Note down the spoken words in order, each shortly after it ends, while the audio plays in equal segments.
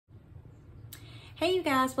Hey you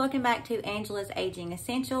guys, welcome back to Angela's Aging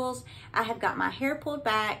Essentials. I have got my hair pulled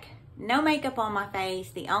back, no makeup on my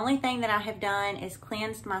face. The only thing that I have done is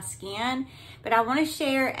cleansed my skin, but I want to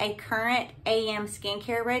share a current AM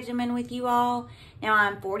skincare regimen with you all. Now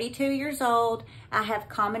I'm 42 years old. I have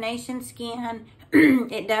combination skin.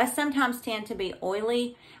 It does sometimes tend to be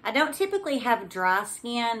oily. I don't typically have dry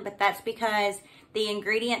skin, but that's because the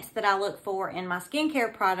ingredients that I look for in my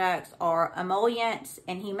skincare products are emollients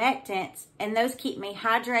and humectants, and those keep me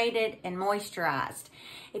hydrated and moisturized.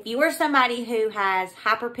 If you are somebody who has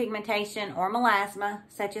hyperpigmentation or melasma,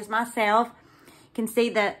 such as myself, you can see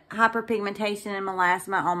the hyperpigmentation and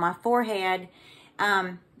melasma on my forehead.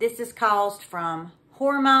 This is caused from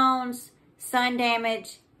hormones, sun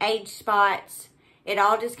damage, age spots. It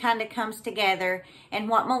all just kind of comes together. And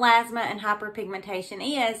what melasma and hyperpigmentation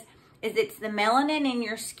is it's the melanin in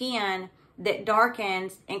your skin that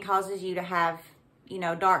darkens and causes you to have,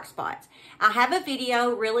 dark spots. I have a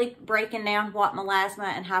video really breaking down what melasma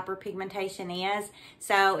and hyperpigmentation is.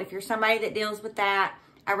 So if you're somebody that deals with that,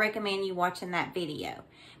 I recommend you watching that video.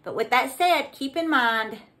 But with that said, keep in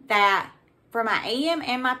mind that for my AM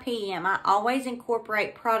and my PM, I always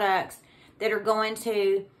incorporate products that are going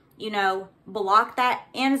to, block that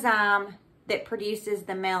enzyme that produces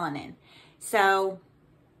the melanin. So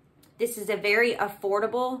this is a very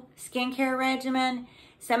affordable skincare regimen.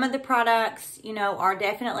 Some of the products, are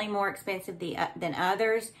definitely more expensive than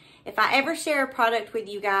others. If I ever share a product with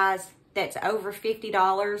you guys that's over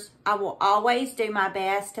 $50, I will always do my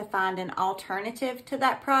best to find an alternative to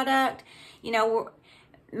that product.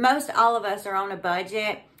 Most all of us are on a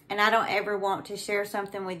budget, and I don't ever want to share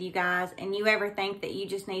something with you guys and you ever think that you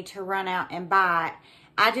just need to run out and buy it.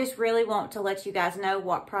 I just really want to let you guys know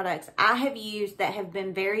what products I have used that have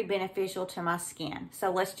been very beneficial to my skin.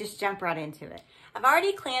 So let's just jump right into it. I've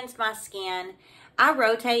already cleansed my skin. I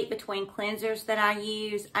rotate between cleansers that I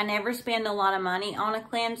use. I never spend a lot of money on a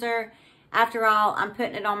cleanser. After all, I'm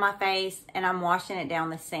putting it on my face and I'm washing it down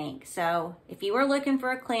the sink. So if you are looking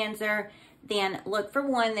for a cleanser, then look for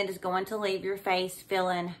one that is going to leave your face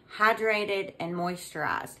feeling hydrated and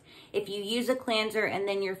moisturized. If you use a cleanser and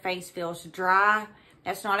then your face feels dry,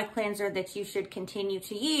 that's not a cleanser that you should continue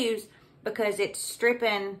to use because it's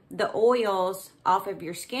stripping the oils off of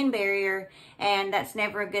your skin barrier, and that's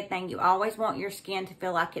never a good thing. You always want your skin to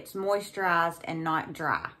feel like it's moisturized and not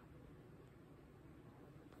dry.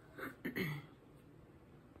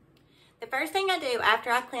 The first thing I do after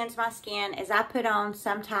I cleanse my skin is I put on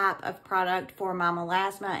some type of product for my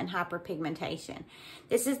melasma and hyperpigmentation.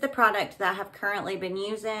 This is the product that I have currently been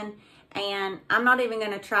using, and I'm not even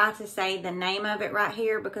going to try to say the name of it right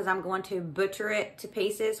here because I'm going to butcher it to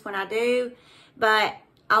pieces when I do, but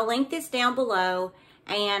I'll link this down below,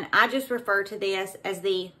 and I just refer to this as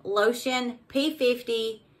the Lotion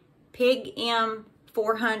P50 Pig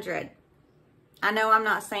M400. I know I'm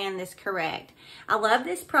not saying this correct. I love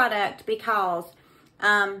this product because,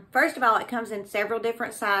 first of all, it comes in several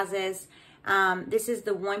different sizes. This is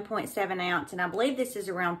the 1.7 ounce, and I believe this is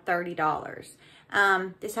around $30.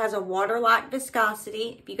 This has a water-like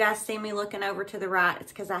viscosity. If you guys see me looking over to the right,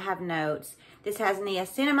 it's because I have notes. This has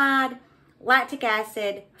niacinamide, lactic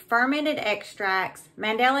acid, fermented extracts,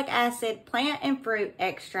 mandelic acid, plant and fruit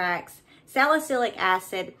extracts, salicylic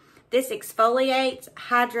acid. This exfoliates,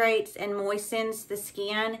 hydrates, and moistens the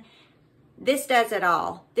skin. This does it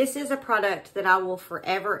all. This is a product that I will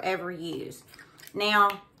forever, ever use.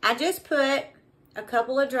 Now, I just put a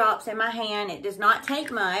couple of drops in my hand. It does not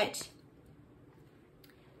take much.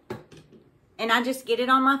 And I just get it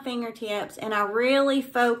on my fingertips, and I really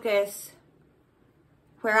focus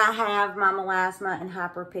where I have my melasma and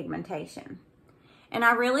hyperpigmentation. And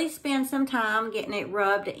I really spend some time getting it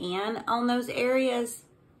rubbed in on those areas.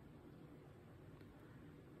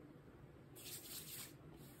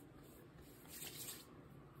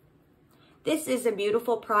 This is a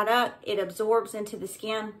beautiful product. It absorbs into the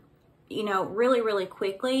skin, really, really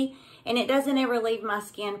quickly. And it doesn't ever leave my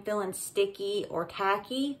skin feeling sticky or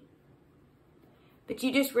tacky. But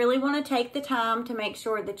you just really want to take the time to make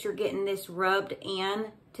sure that you're getting this rubbed in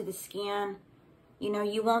to the skin.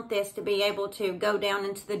 You want this to be able to go down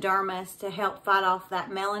into the dermis to help fight off that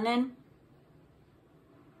melanin.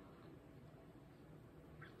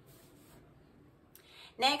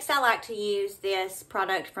 Next, I like to use this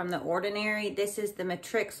product from the Ordinary. This is the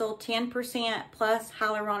Matrixyl 10% plus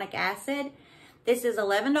hyaluronic acid. This is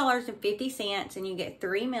 $11.50 and you get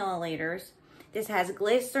 3 milliliters. This has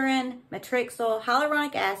glycerin, Matrixyl,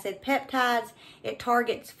 hyaluronic acid, peptides. It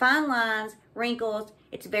targets fine lines, wrinkles.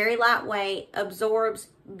 It's very lightweight, absorbs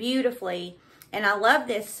beautifully. And I love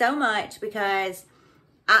this so much because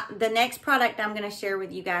The next product I'm going to share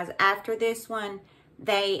with you guys after this one,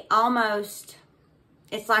 they almost,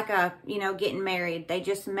 it's like a, you know, getting married. They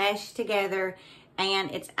just mesh together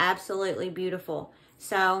and it's absolutely beautiful.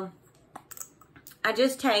 So I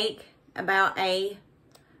just take about a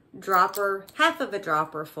dropper, half of a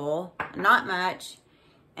dropper full, not much,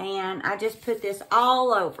 and I just put this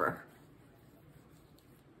all over.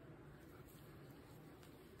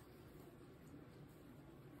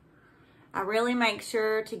 I really make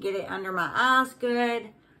sure to get it under my eyes good,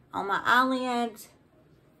 on my eyelids.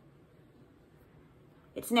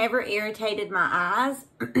 It's never irritated my eyes.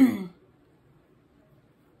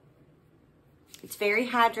 It's very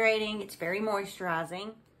hydrating. It's very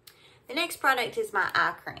moisturizing. The next product is my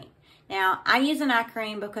eye cream. Now, I use an eye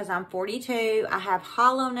cream because I'm 42. I have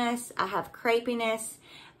hollowness. I have crepiness.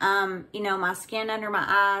 You know, my skin under my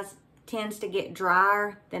eyes tends to get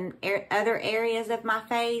drier than other areas of my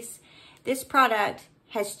face. This product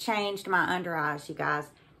has changed my under eyes, you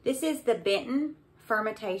guys. This is the Benton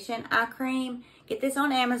Fermentation Eye Cream. Get this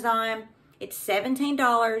on Amazon. It's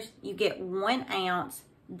 $17. You get 1 ounce.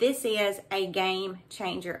 This is a game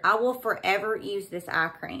changer. I will forever use this eye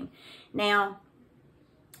cream. Now,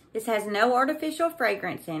 this has no artificial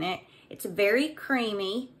fragrance in it. It's very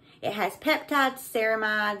creamy. It has peptides,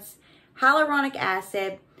 ceramides, hyaluronic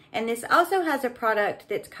acid, and this also has a product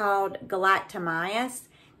that's called galactomyces.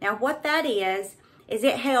 Now, what that is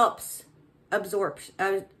it helps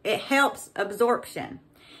absorption. It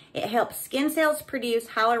helps skin cells produce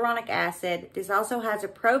hyaluronic acid. This also has a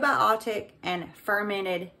probiotic and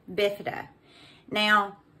fermented bifida.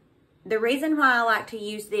 Now, the reason why I like to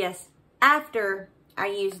use this after I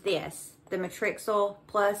use this, the Matrixyl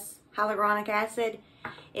plus hyaluronic acid,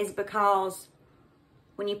 is because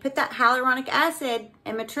when you put that hyaluronic acid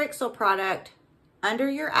and Matrixyl product under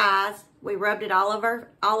your eyes, we rubbed it all over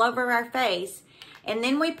our face, and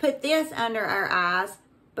then we put this under our eyes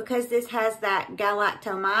because this has that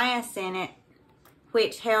galactomyces in it,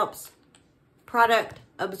 which helps product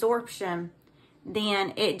absorption.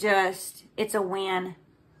 Then it's a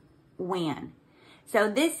win-win. So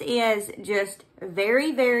this is just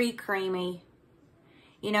very, very creamy.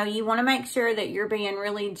 You know, you want to make sure that you're being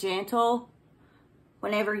really gentle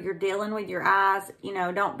whenever you're dealing with your eyes. You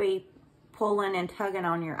know, don't be pulling and tugging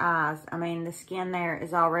on your eyes. I mean, the skin there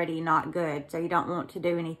is already not good, so you don't want to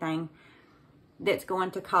do anything that's going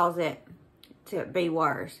to cause it to be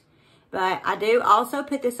worse. But I do also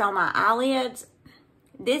put this on my eyelids.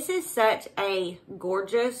 This is such a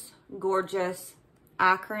gorgeous, gorgeous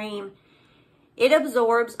eye cream. It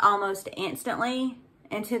absorbs almost instantly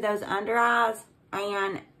into those under eyes.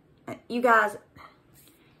 And you guys,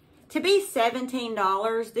 to be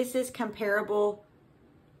 $17, this is comparable,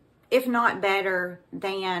 if not better,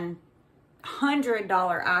 than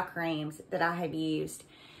 $100 eye creams that I have used.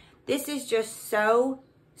 This is just so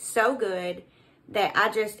good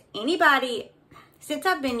that anybody, since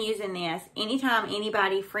I've been using this, anytime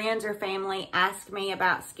anybody, friends or family, ask me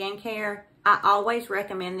about skincare, I always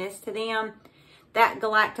recommend this to them. That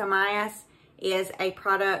galactomyces is a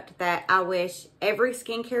product that I wish every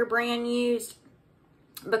skincare brand used,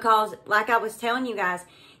 because like I was telling you guys,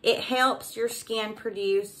 it helps your skin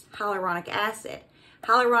produce hyaluronic acid.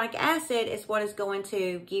 Hyaluronic acid is what is going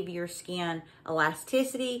to give your skin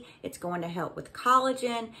elasticity. It's going to help with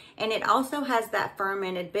collagen, and it also has that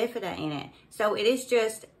fermented bifida in it. So it is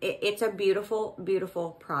just, it's a beautiful,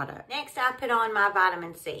 beautiful product. Next, I put on my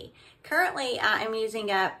vitamin C. Currently, I am using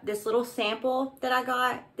up this little sample that I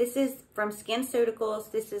got. This is from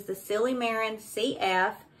SkinCeuticals. This is the silymarine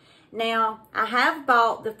CF. Now, I have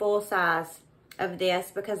bought the full size of this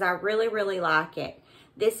because I really, really like it.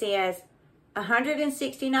 This is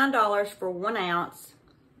 $169 for 1 ounce.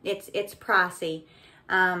 It's pricey.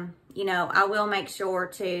 You know, I will make sure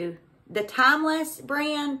to, the Timeless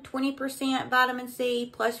brand, 20% vitamin C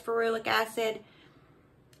plus ferulic acid,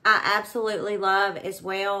 I absolutely love as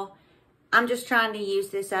well. I'm just trying to use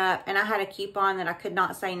this up, and I had a coupon that I could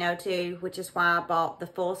not say no to, which is why I bought the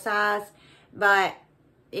full size. But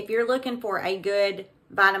if you're looking for a good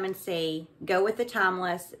vitamin C, go with the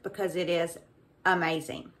Timeless because it is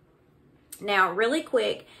amazing. Now, really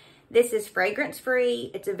quick, this is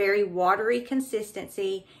fragrance-free. It's a very watery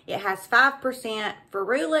consistency. It has 5%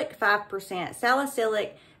 ferulic, 5%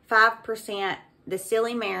 salicylic, 5% the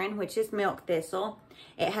silymarine, which is milk thistle.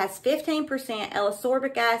 It has 15%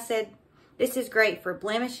 L-ascorbic acid. This is great for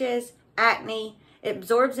blemishes, acne. It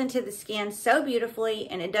absorbs into the skin so beautifully,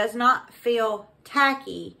 and it does not feel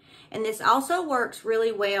tacky. And this also works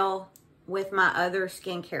really well with my other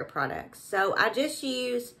skincare products. So I just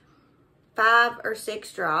use 5 or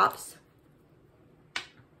 6 drops.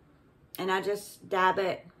 And I just dab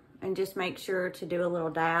it and just make sure to do a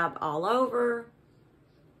little dab all over.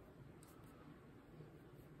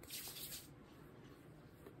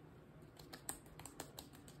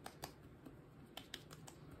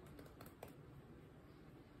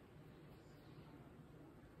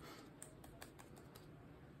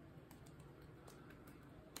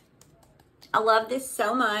 I love this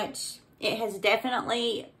so much. It has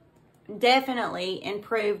definitely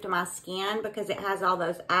improved my skin because it has all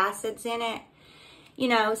those acids in it. You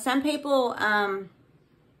know, some people,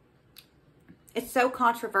 it's so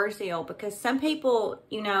controversial because some people,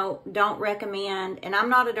 you know, don't recommend, and I'm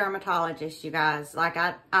not a dermatologist, you guys, like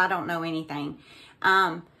I don't know anything.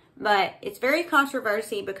 But it's very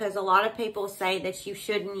controversial because a lot of people say that you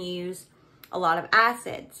shouldn't use a lot of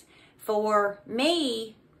acids. For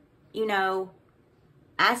me, you know,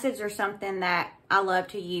 acids are something that I love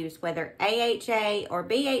to use, whether AHA or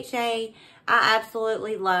BHA. I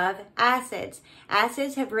absolutely love acids.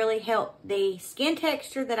 Acids have really helped the skin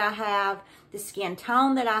texture that I have, the skin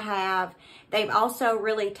tone that I have. They've also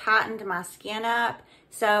really tightened my skin up.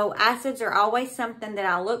 So acids are always something that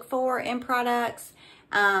I look for in products.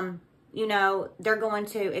 You know, they're going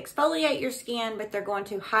to exfoliate your skin, but they're going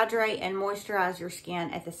to hydrate and moisturize your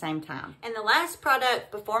skin at the same time. And the last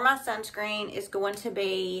product before my sunscreen is going to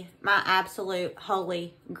be my absolute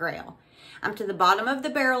holy grail. I'm to the bottom of the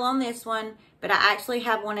barrel on this one, but I actually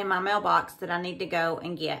have one in my mailbox that I need to go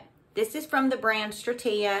and get. This is from the brand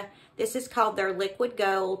Stratia. This is called their Liquid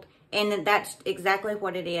Gold, and that's exactly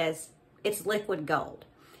what it is. It's liquid gold.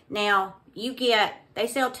 Now, they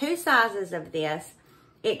sell 2 sizes of this.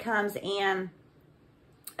 It comes in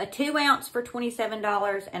a 2 ounce for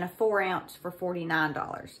 $27 and a 4 ounce for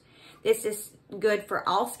 $49. This is good for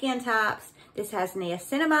all skin types. This has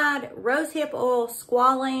niacinamide, rosehip oil,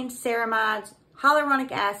 squalene, ceramides,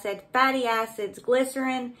 hyaluronic acid, fatty acids,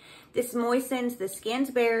 glycerin. This moistens the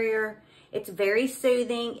skin's barrier. It's very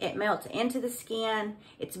soothing. It melts into the skin.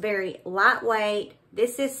 It's very lightweight.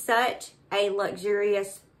 This is such a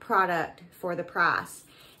luxurious product for the price.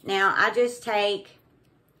 Now,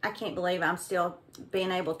 I can't believe I'm still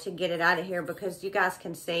being able to get it out of here because you guys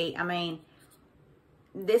can see, I mean,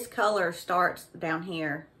 this color starts down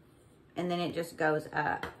here and then it just goes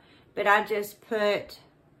up. But I just put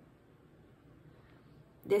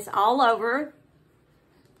this all over.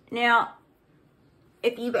 Now,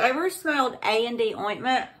 if you've ever smelled A&D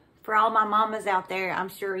ointment, for all my mamas out there, I'm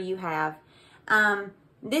sure you have.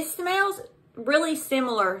 This smells really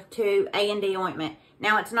similar to A&D ointment.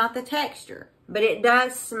 Now, it's not the texture, but it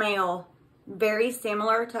does smell very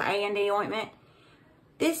similar to A&D ointment.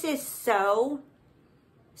 This is so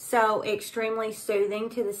extremely soothing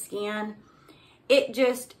to the skin. It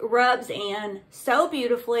just rubs in so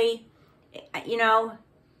beautifully. You know,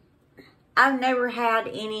 I've never had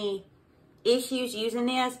any issues using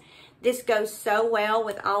this. This goes so well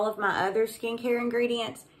with all of my other skincare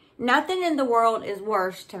ingredients. Nothing in the world is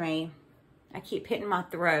worse to me. I keep hitting my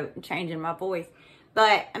throat and changing my voice.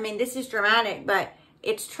 But, I mean, this is dramatic, but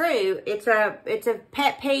it's true. It's a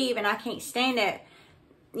pet peeve, and I can't stand it.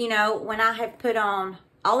 You know, when I have put on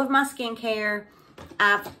all of my skincare,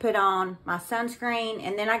 I've put on my sunscreen,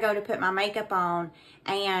 and then I go to put my makeup on,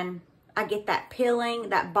 and I get that peeling,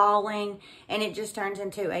 that balling, and it just turns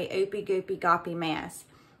into a oopy goopy goppy mess.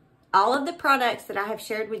 All of the products that I have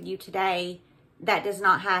shared with you today, that does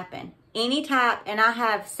not happen. Any type, and I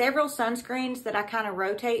have several sunscreens that I kind of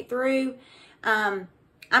rotate through.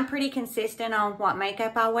 I'm pretty consistent on what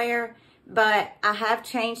makeup I wear, but I have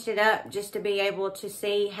changed it up just to be able to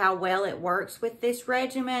see how well it works with this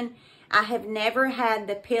regimen. I have never had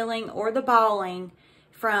the peeling or the balling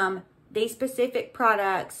from these specific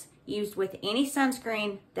products used with any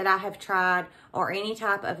sunscreen that I have tried or any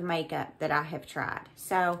type of makeup that I have tried.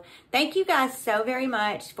 So thank you guys so very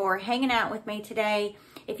much for hanging out with me today.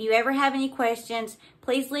 If you ever have any questions,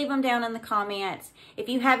 please leave them down in the comments. If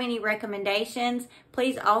you have any recommendations,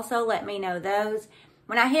 please also let me know those.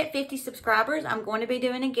 When I hit 50 subscribers, I'm going to be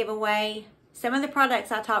doing a giveaway. Some of the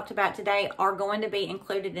products I talked about today are going to be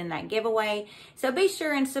included in that giveaway. So be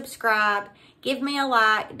sure and subscribe. Give me a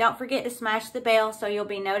like. Don't forget to smash the bell so you'll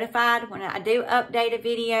be notified when I do update a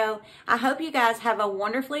video. I hope you guys have a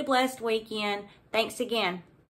wonderfully blessed weekend. Thanks again.